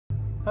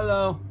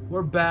Hello,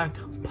 we're back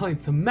playing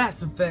some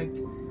Mass Effect.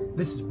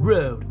 This is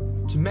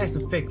Road to Mass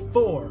Effect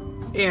 4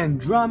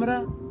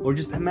 Andromeda, or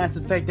just Mass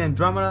Effect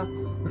Andromeda.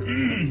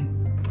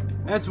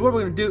 That's what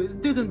we're gonna do, is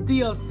do some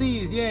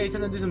DLCs. Yay,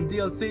 trying to do some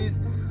DLCs.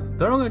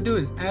 The one we're gonna do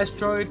is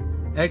Asteroid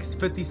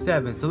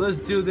X-57. So let's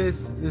do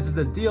this. This is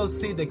the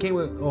DLC that came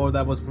with, or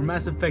that was for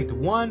Mass Effect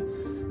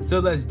 1. So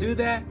let's do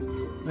that.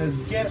 Let's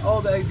get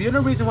all the only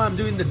reason why I'm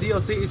doing the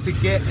DLC is to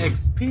get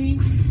XP.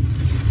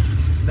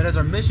 That is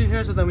our mission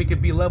here, so that we can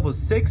be level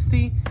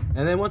 60.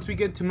 And then once we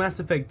get to Mass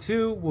Effect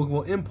 2,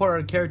 we'll import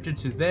our character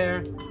to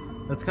there.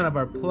 That's kind of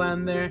our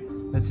plan there.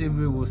 Let's see if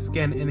we will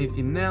scan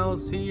anything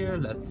else here.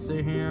 Let's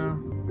see here.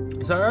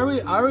 So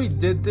I already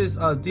did this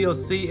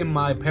DLC in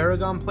my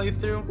Paragon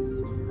playthrough.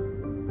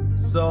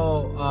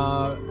 So,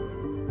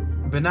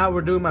 but now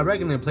we're doing my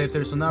regular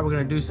playthrough, so now we're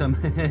gonna do some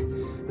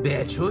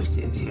bad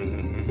choices.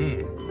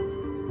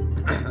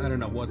 I don't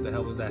know what the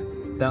hell was that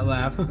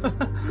laugh.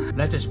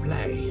 Let's just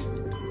play.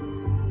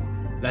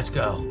 Let's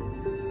go.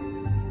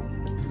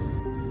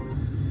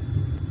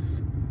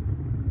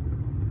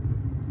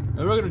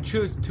 And we're gonna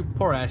choose to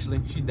poor Ashley.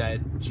 She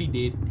died. She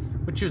did.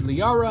 We'll choose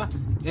Liara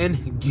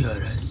and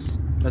Gurus.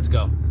 Let's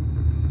go.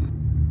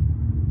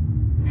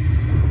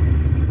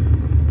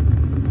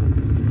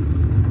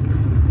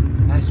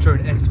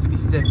 Asteroid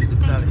X-57 is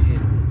about to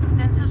hit.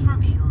 Sensors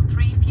reveal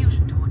 3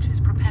 fusion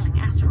torches propelling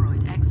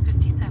asteroid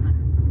X-57.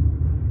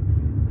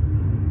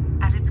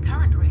 At its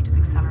current rate of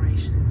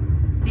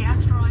acceleration, the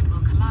asteroid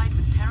will collide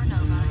with Terra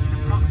Nova in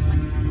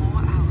approximately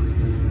 4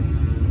 hours.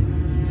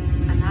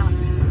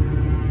 Analysis.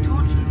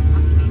 Torches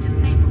must be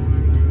disabled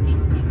to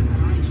cease the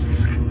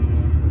acceleration.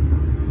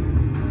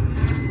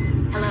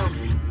 Hello.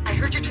 I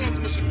heard your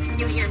transmission.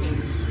 You hear me?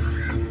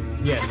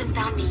 Yes. You haven't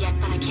found me yet,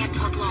 but I can't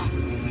talk long.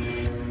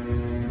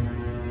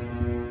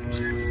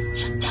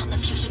 Shut down the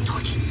fusion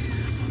torches.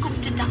 I'm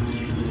going to die.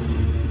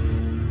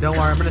 Don't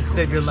worry, I'm gonna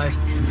save your life.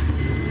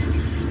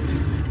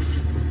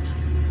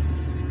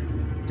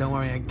 Don't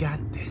worry, I got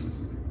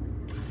this.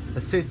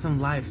 Let's save some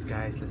lives,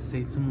 guys. Let's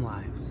save some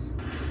lives.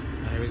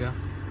 There we go.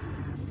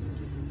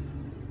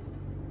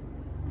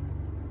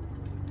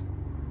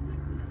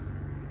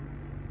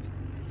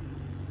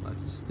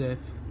 Lots of stuff.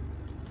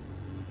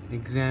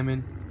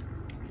 Examine.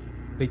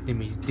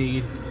 Victim is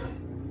dead.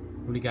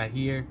 What do we got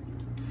here?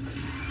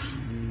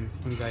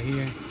 What do we got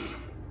here?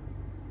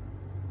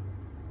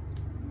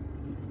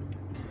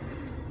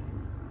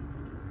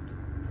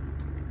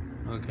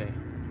 Okay.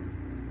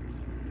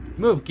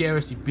 Move,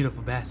 Garrus, you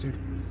beautiful bastard.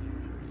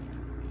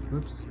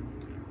 Whoops.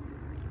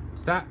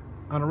 Stop.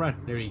 On a run.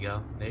 There you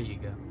go. There you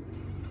go.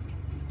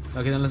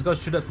 Okay, then let's go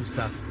shoot up some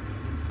stuff.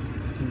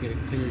 Can get a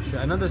clear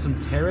shot. I know there's some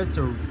turrets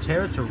or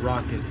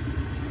rockets.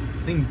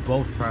 I think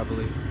both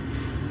probably.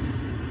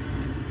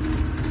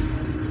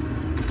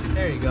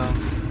 There you go.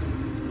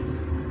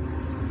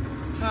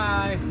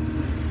 Hi.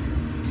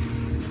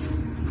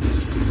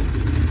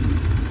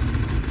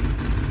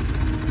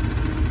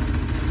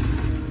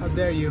 How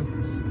dare you?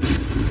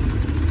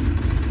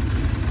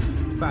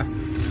 Fuck.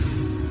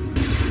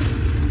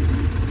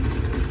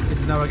 This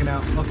is not working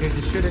out. Okay,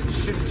 just shoot it,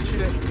 just shoot it, just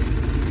shoot it.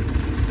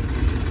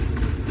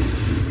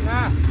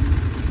 Ah!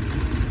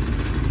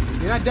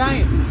 You're not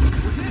dying.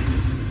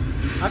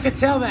 I can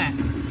tell that.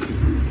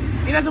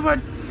 He doesn't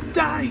want to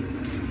die.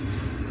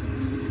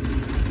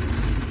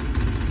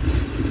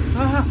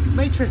 Ah!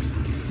 Matrix!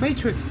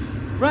 Matrix!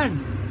 Run!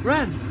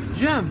 Run!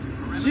 Jump!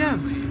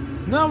 Jump!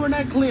 No, we're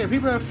not clear.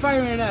 People are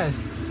firing at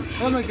us.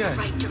 Oh my god.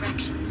 Right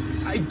direction.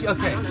 Okay. I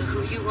don't know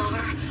who you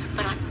are,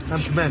 but I'm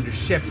Commander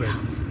Shepard.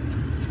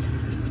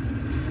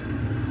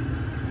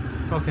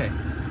 Okay.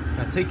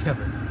 Gotta take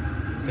cover.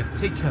 Gotta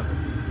take cover.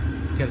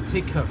 Gotta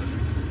take cover.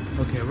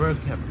 Okay, we're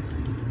in cover.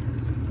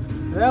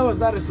 That was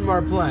not a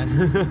smart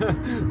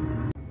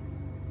plan.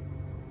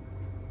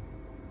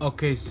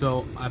 Okay,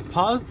 so I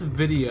paused the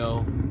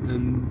video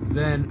and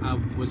then I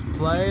was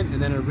playing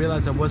and then I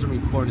realized I wasn't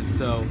recording,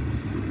 so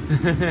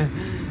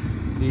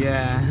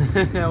yeah,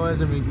 I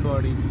wasn't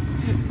recording.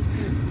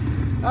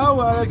 Oh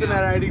well, doesn't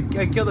matter.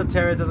 I killed the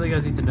terrorists. That's all you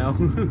guys need to know.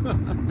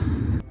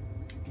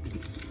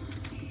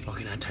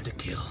 Okay, now time to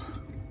kill.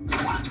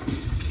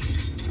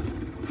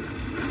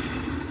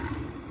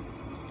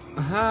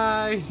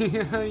 Hi,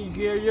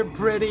 you're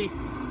pretty,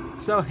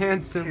 so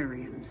handsome.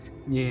 Tarians.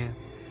 Yeah.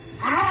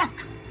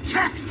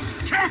 Check!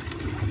 Check!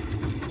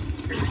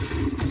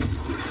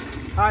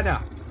 Ah, no.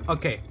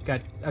 Okay,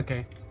 got.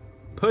 Okay.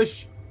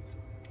 Push.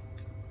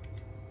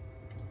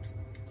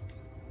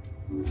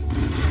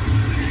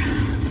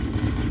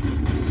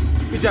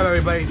 Good job,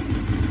 everybody.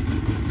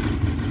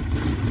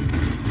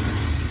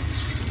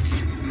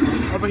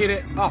 Overheat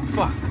it. Oh,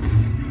 fuck.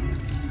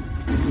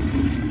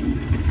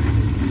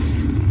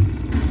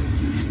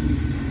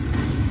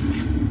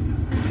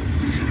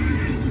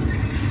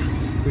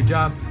 Good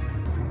job.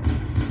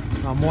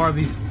 Oh, more of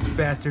these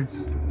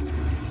bastards.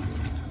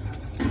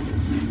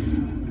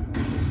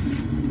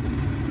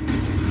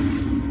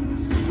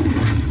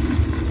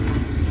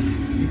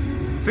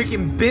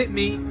 Freaking bit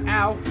me.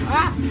 Ow.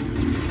 Ah!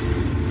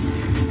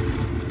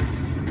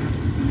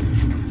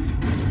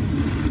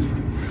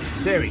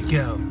 There we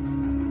go.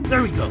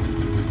 There we go.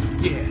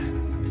 Yeah.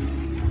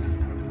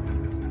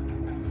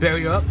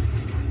 Barrier up.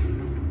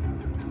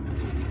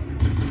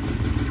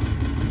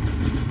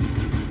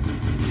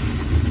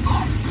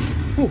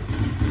 Whew.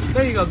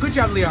 There you go. Good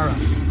job, Liara.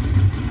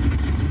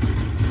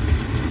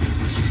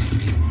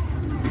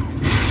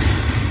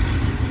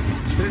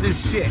 Didn't do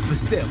shit, but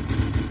still.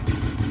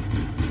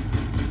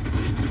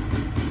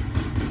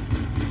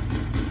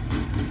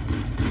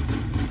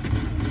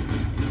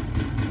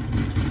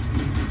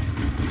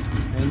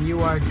 And you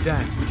are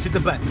done. Shoot the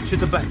button,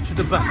 shoot the button, shoot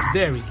the button.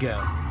 There we go.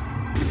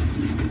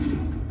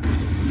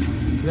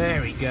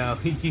 There we go.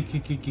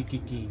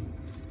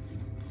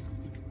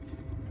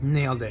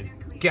 Nailed it.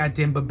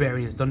 Goddamn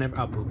barbarians don't ever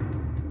up.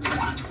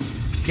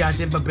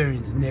 Goddamn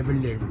barbarians never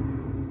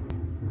learn.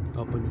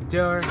 Open the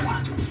door.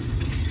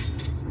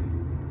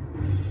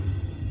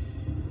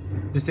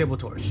 Disable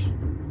torch.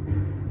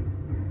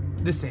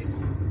 Disable.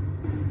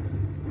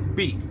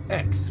 B,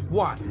 X,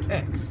 Y,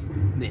 X.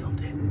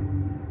 Nailed it.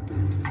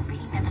 I'm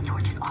reading that the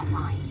torch is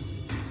offline.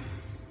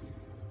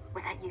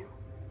 Was that you?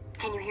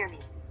 Can you hear me?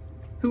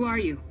 Who are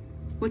you?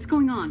 What's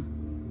going on?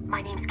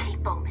 My name's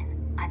Kate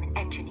Bowman. I'm an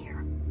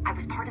engineer. I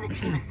was part of the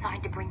team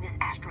assigned to bring this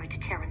asteroid to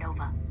Terra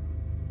Nova.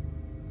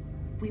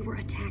 We were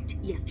attacked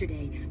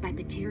yesterday by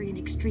Batarian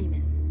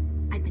extremists.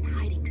 I've been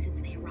hiding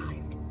since they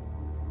arrived.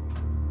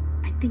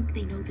 I think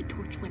they know the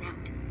torch went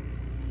out.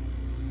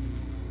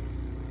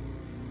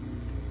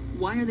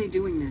 Why are they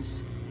doing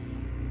this?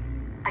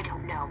 I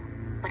don't know.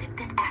 But if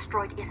this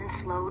asteroid isn't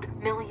slowed,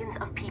 millions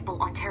of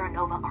people on Terra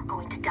Nova are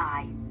going to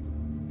die.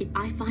 If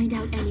I find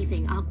out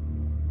anything, I've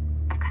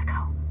gotta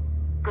go.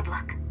 Good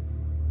luck.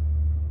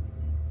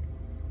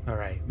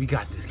 Alright, we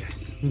got this,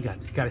 guys. We got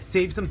this. Gotta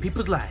save some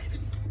people's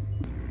lives.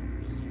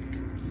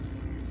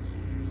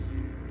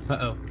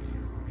 Uh-oh.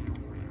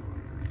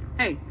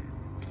 Hey.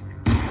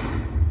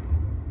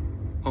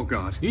 Oh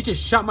God. You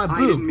just shot my boob.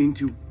 I didn't mean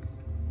to.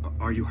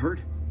 Are you hurt?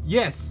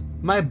 Yes,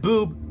 my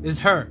boob is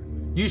hurt.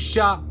 You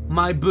shot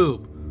my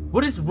boob.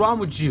 What is wrong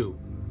with you?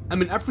 I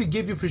mean, I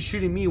forgive you for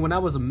shooting me when I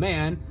was a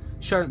man,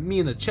 shot me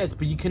in the chest,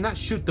 but you cannot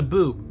shoot the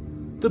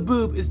boob. The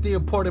boob is the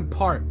important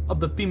part of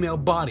the female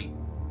body.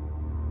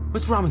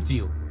 What's wrong with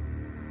you?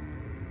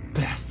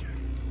 Bastard.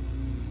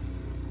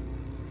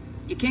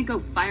 You can't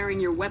go firing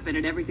your weapon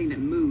at everything that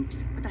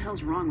moves. What the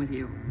hell's wrong with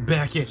you?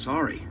 Back it.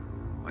 Sorry.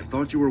 I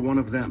thought you were one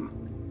of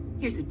them.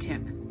 Here's the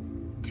tip.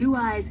 2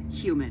 eyes,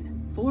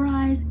 human. 4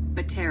 eyes,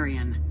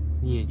 Batarian.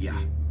 Yeah,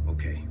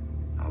 okay.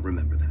 I'll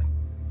remember that.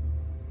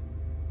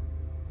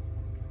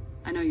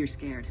 I know you're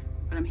scared,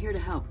 but I'm here to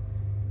help.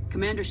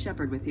 Commander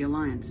Shepard with the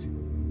Alliance.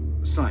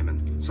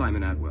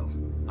 Simon Atwell.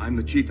 I'm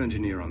the chief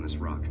engineer on this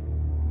rock.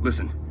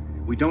 Listen,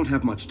 we don't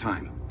have much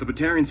time. The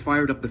Batarians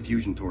fired up the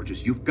fusion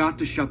torches. You've got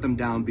to shut them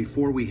down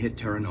before we hit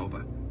Terra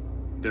Nova.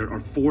 There are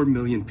 4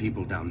 million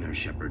people down there,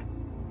 Shepard.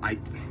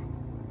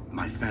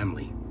 My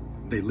family,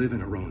 they live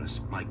in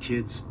Aronis. My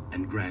kids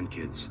and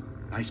grandkids.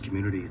 Nice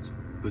communities,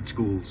 good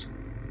schools.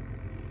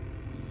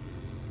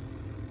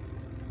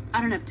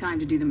 I don't have time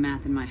to do the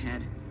math in my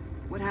head.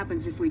 What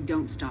happens if we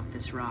don't stop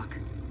this rock?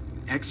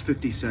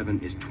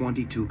 X-57 is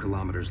 22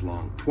 kilometers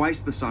long,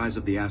 twice the size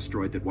of the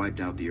asteroid that wiped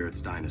out the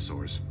Earth's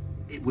dinosaurs.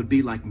 It would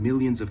be like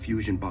millions of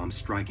fusion bombs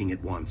striking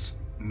at once.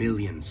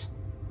 Millions.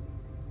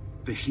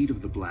 The heat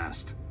of the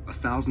blast.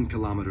 1,000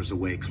 kilometers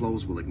away,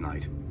 clothes will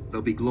ignite.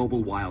 There'll be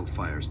global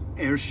wildfires.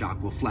 Air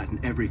shock will flatten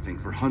everything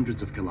for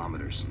hundreds of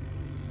kilometers.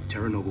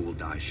 Terra Nova will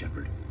die,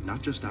 Shepard.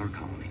 Not just our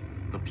colony.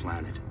 The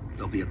planet.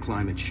 There'll be a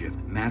climate shift,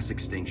 mass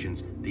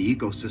extinctions. The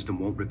ecosystem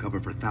won't recover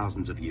for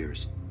thousands of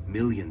years.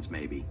 Millions,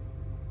 maybe.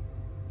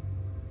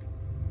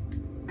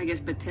 I guess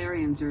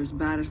Batarians are as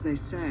bad as they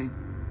say.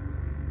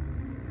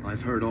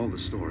 I've heard all the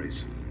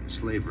stories.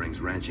 Slave rings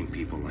ranching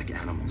people like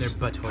animals. They're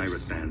buttholes.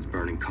 Pirate bands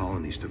burning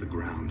colonies to the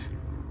ground.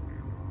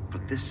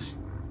 But this is...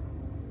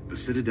 The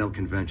Citadel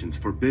conventions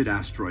forbid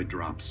asteroid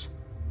drops.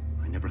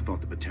 I never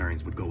thought the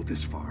Batarians would go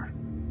this far.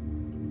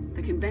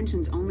 The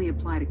conventions only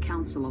apply to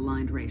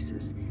Council-aligned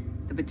races.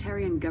 The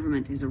Batarian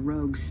government is a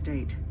rogue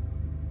state.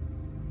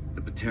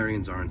 The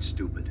Batarians aren't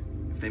stupid.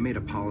 If they made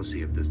a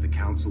policy of this, the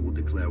Council will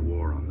declare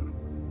war on them.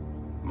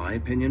 My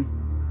opinion?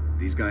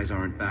 These guys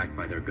aren't backed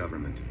by their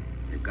government.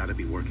 They've got to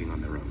be working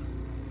on their own.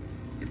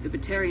 If the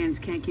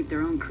Batarians can't keep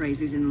their own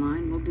crazies in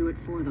line, we'll do it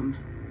for them.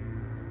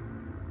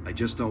 I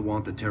just don't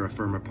want the Terra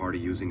Firma Party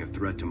using a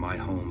threat to my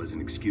home as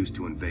an excuse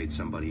to invade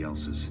somebody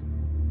else's.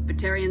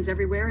 Batarians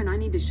everywhere, and I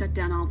need to shut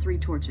down all 3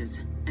 torches.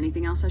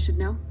 Anything else I should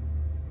know?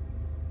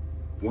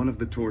 One of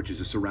the torches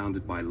is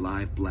surrounded by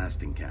live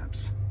blasting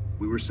caps.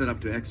 We were set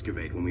up to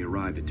excavate when we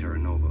arrived at Terra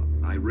Nova.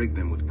 I rigged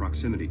them with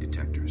proximity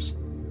detectors.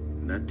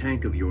 That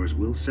tank of yours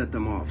will set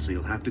them off, so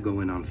you'll have to go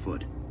in on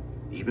foot.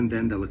 Even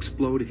then, they'll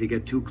explode if you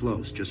get too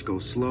close. Just go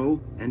slow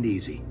and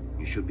easy.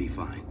 You should be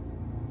fine.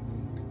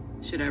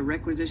 Should I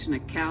requisition a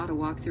cow to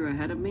walk through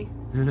ahead of me?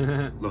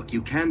 Look,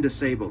 you can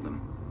disable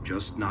them,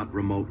 just not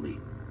remotely.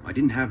 I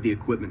didn't have the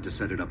equipment to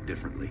set it up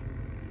differently.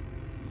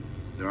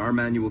 There are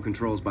manual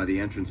controls by the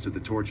entrance to the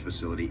torch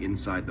facility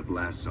inside the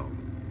blast zone.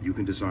 You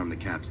can disarm the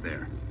caps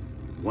there.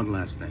 One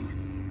last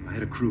thing. I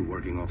had a crew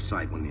working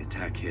off-site when the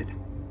attack hit.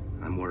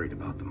 I'm worried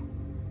about them.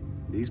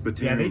 These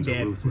Batarians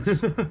are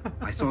ruthless.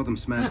 I saw them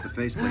smash the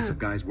faceplates of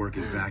guys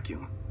working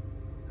vacuum.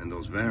 And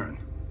those Varen,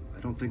 I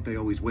don't think they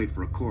always wait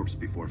for a corpse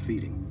before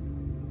feeding.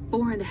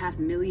 4.5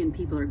 million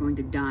people are going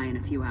to die in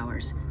a few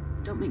hours.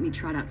 Don't make me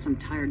trot out some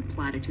tired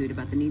platitude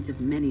about the needs of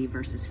many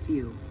versus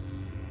few.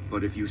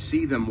 But if you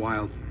see them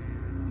while...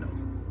 No.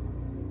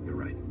 You're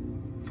right.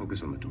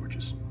 Focus on the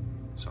torches.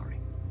 Sorry.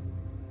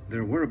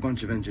 There were a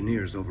bunch of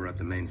engineers over at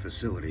the main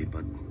facility,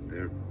 but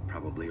they're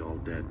probably all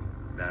dead.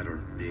 That or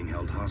being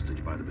held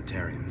hostage by the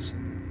Batarians.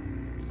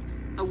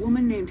 A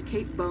woman named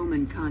Kate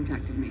Bowman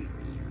contacted me.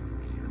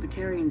 The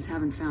Batarians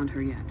haven't found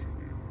her yet.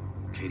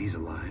 Katie's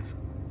alive.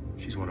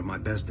 She's one of my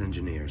best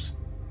engineers.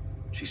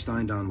 She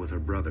signed on with her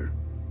brother,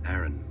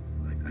 Aaron,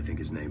 I think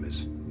his name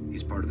is.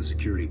 He's part of the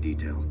security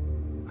detail.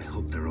 I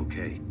hope they're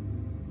okay.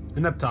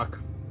 Enough talk.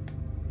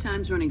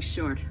 Time's running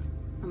short.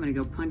 I'm gonna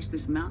go punch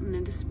this mountain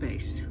into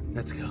space.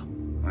 Let's go.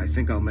 I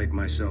think I'll make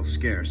myself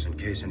scarce in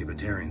case any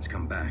Batarians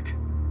come back.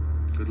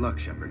 Good luck,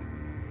 Shepard.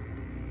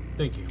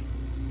 Thank you.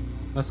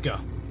 Let's go.